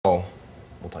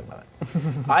talk about it.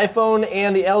 iPhone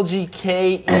and the LG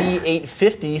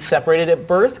KE850 separated at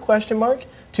birth, question mark.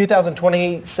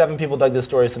 2027 people dug this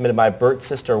story submitted by Bert's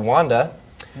sister Wanda.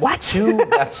 What?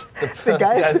 That's the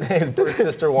guy's name, Bert's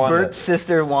sister Wanda. Bert's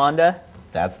sister Wanda?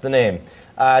 That's the name.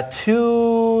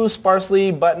 Two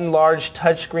sparsely buttoned large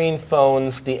touchscreen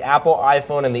phones, the Apple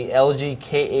iPhone and the LG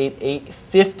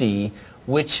K850,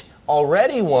 which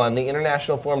already won the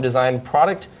International Forum Design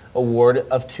Product Award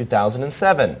of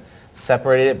 2007.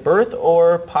 Separated at birth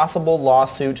or possible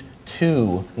lawsuit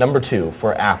number 2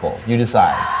 for Apple. You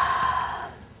decide.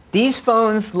 These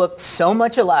phones look so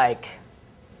much alike.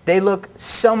 They look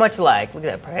so much alike. Look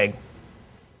at that peg.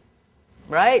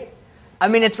 Right? I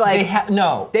mean, it's like...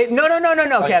 No,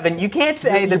 like, Kevin. You can't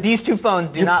say that these two phones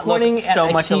do not look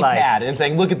so much alike. You're pointing at a keypad and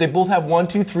saying, look, they both have 1,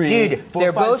 2, 3, Dude,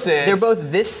 4, 5, 6. They're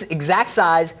both this exact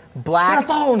size, black,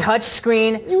 touch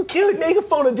screen. You can't make a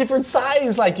phone a different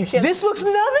size. Like, you can't... This looks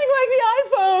nothing like the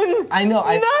iPhone. I know.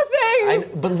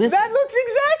 Nothing. But listen... That looks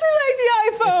exactly like the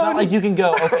iPhone. It's not like you can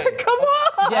go, okay. Come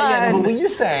on. Yeah, but what you're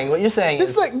saying is...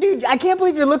 Dude, I can't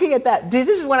believe you're looking at that. This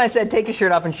is when I said take your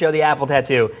shirt off and show the Apple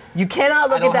tattoo. You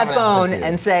cannot look at that phone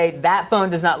and say that phone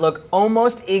does not look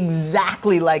almost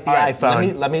exactly like the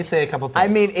iPhone. Let me say a couple things. I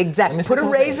mean, exactly. Put a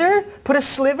razor, put a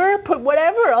sliver, put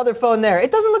whatever other phone there.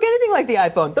 It doesn't look anything like the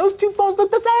iPhone. Those two phones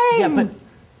look the same. Yeah, but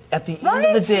at the end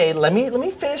of the day, let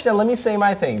me finish now. Let me say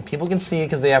my thing. People can see it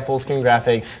because they have full screen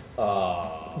graphics.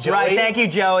 Joey? Right, thank you,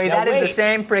 Joey. Now that is the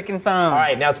same freaking phone. All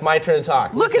right, now it's my turn to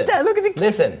talk. Look at that. Look at the...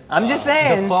 Listen. I'm just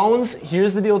saying. The phones,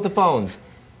 here's the deal with the phones.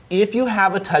 If you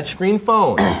have a touchscreen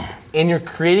phone and you're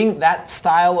creating that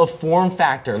style of form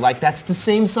factor, like that's the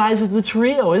same size as the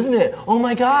Trio, isn't it? Oh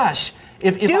my gosh.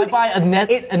 If I buy a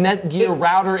Netgear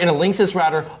router and a Linksys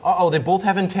router, they both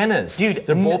have antennas. Dude,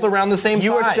 they're both around the same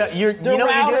size. They're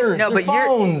routers. No, but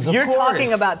phones, you're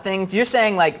talking about things. You're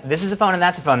saying like this is a phone and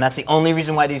that's a phone. That's the only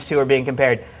reason why these two are being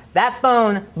compared. That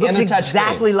phone looks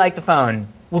exactly like the phone.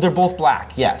 Well, they're both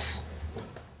black. Yes.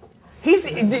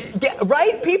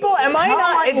 Right, people? Am I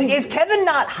not? Is Kevin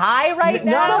not high right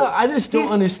now? No, I just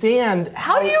don't understand.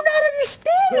 How do you not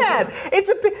understand that?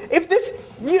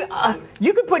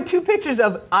 You could put two pictures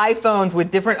of iPhones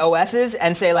with different OSs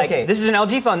and say like, this is an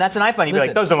LG phone, that's an iPhone. You'd be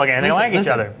like, those don't look anything like each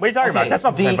other. What are you talking about? That's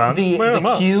not the same phone.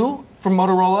 The Q from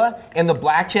Motorola and the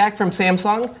Blackjack from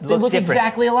Samsung, they look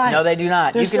exactly alike. No, they do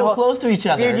not. They're so close to each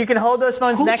other. Dude, you can hold those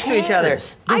phones next to each other.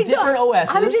 They're different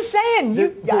OSs. I'm just saying.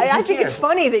 I think it's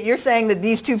funny that you're saying that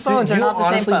these two phones are not the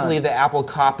same phone. Do you honestly believe that Apple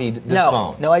copied this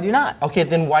phone? No, I do not. Okay,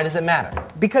 then why does it matter?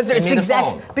 Because it's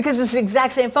the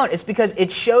exact same phone. It's because it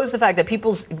shows the fact that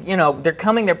people's, they're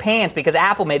coming their pants because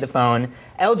Apple made the phone.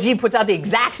 LG puts out the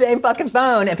exact same fucking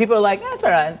phone, and people are like, that's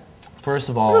all right. First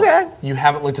of all, you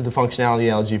haven't looked at the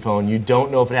functionality of the LG phone. You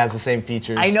don't know if it has the same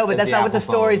features. I know, but that's not what the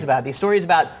story's about. The story's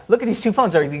about, look at these two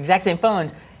phones. They're the exact same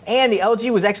phones. And the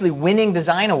LG was actually winning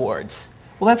design awards.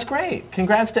 Well, that's great.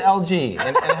 Congrats to LG.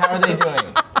 And how are they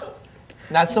doing?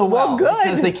 Not so well. Good.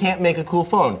 Because they can't make a cool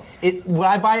phone. Would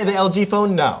I buy the LG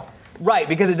phone? No. Right,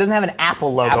 because it doesn't have an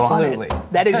Apple logo on it.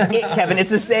 That is it, Kevin. It's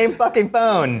the same fucking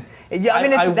phone.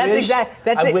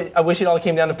 I wish it all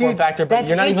came down to form factor, but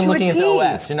you're not even looking at the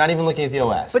OS. You're not even looking at the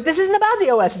OS. But this isn't about the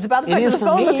OS. It's about the fact that the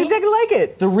phone looks exactly like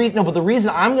it. But the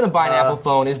reason I'm going to buy an Apple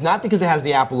phone is not because it has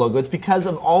the Apple logo. It's because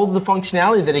of all the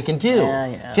functionality that it can do.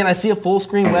 Can I see a full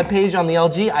screen web page on the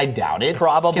LG? I doubt it.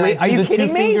 Probably. Are you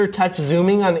kidding me? Two-finger touch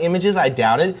zooming on images? I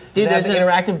doubt it. Does it have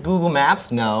interactive Google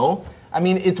Maps? No. I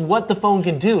mean, it's what the phone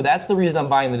can do. That's the reason I'm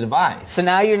buying the device. So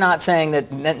now you're not saying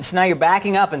that, so now you're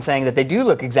backing up and saying that they do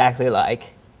look exactly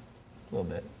alike. A little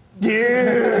bit.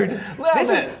 Dude!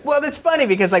 Well, it's funny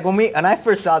because like when I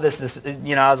first saw this,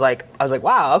 I was like,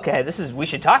 wow, okay, we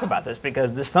should talk about this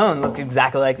because this phone looked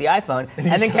exactly like the iPhone.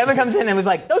 And then Kevin comes in and was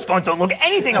like, those phones don't look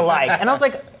anything alike. And I was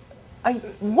like,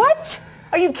 what?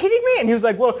 Are you kidding me? And he was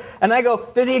like, well, and I go,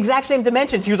 they're the exact same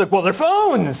dimensions. He was like, well, they're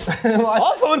phones.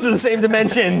 All phones are the same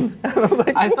dimension.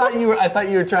 Like, I thought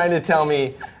you were trying to tell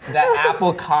me that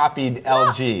Apple copied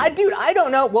LG. Dude, I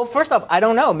don't know. Well, first off, I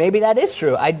don't know. Maybe that is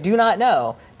true. I do not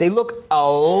know. They look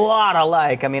a lot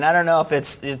alike. I mean, I don't know if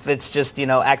it's just,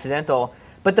 accidental.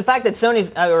 But the fact that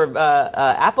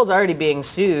Apple's already being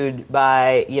sued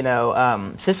by,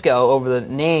 Cisco over the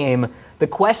name, the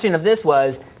question of this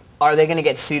was, are they going to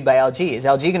get sued by LG? Is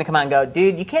LG going to come out and go,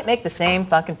 dude, you can't make the same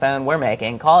fucking phone we're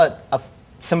making. Call it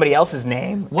somebody else's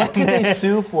name. What could they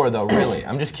sue for, though, really?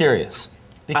 I'm just curious.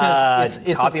 Because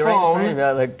it's copyright a phone.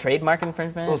 infringement, like trademark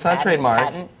infringement? Well, it's not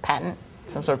trademark. Patent?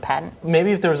 Some sort of patent?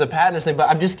 Maybe if there was a patent or something, but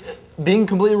I'm just being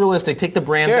completely realistic. Take the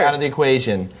brands out of the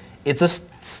equation. It's a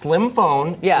slim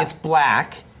phone. Yeah. It's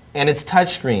black, and it's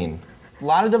touchscreen. A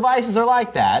lot of devices are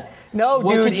like that. No,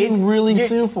 what dude. What could you really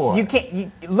sue for? You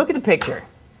can't. Look at the picture.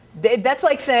 That's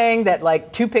like saying that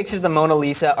like two pictures of the Mona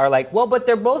Lisa are like, well, but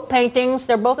they're both paintings.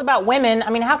 They're both about women. I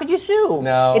mean, how could you sue?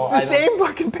 No, it's the same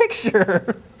fucking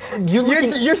picture.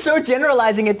 You're so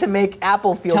generalizing it to make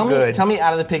Apple feel good. Tell me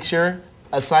out of the picture,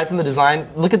 aside from the design,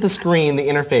 look at the screen, the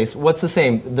interface. What's the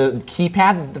same? The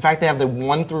keypad, the fact they have the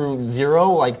 1 through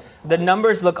 0, like... The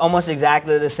numbers look almost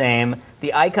exactly the same.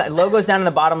 The icon, logos down in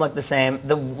the bottom look the same.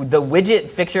 The widget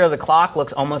fixture of the clock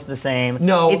looks almost the same.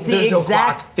 No, it's there's no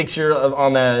clock fixture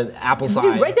on the Apple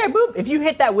side. Dude, right there, boop. If you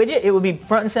hit that widget, it would be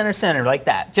front and center like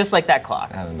that, just like that clock.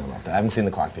 I don't know about that. I haven't seen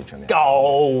the clock feature on the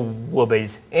Oh,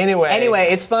 whoobies. Anyway,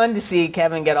 it's fun to see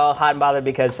Kevin get all hot and bothered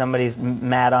because somebody's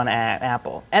mad on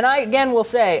Apple. And I, again, will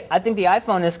say, I think the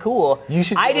iPhone is cool. You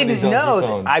should. I didn't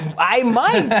know. I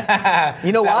might.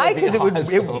 You know why? Because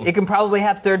it can probably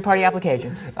have third-party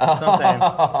applications. That's what I'm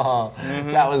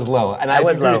saying. That was low. And I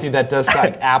agree with you, that does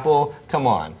suck. Apple, come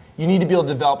on. You need to be able to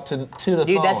develop to the phone.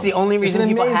 Dude, that's the only reason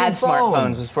people had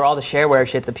smartphones was for all the shareware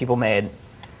shit that people made.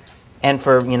 And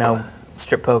for,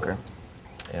 strip poker.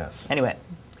 Yes. Anyway,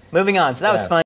 moving on. So that was fun.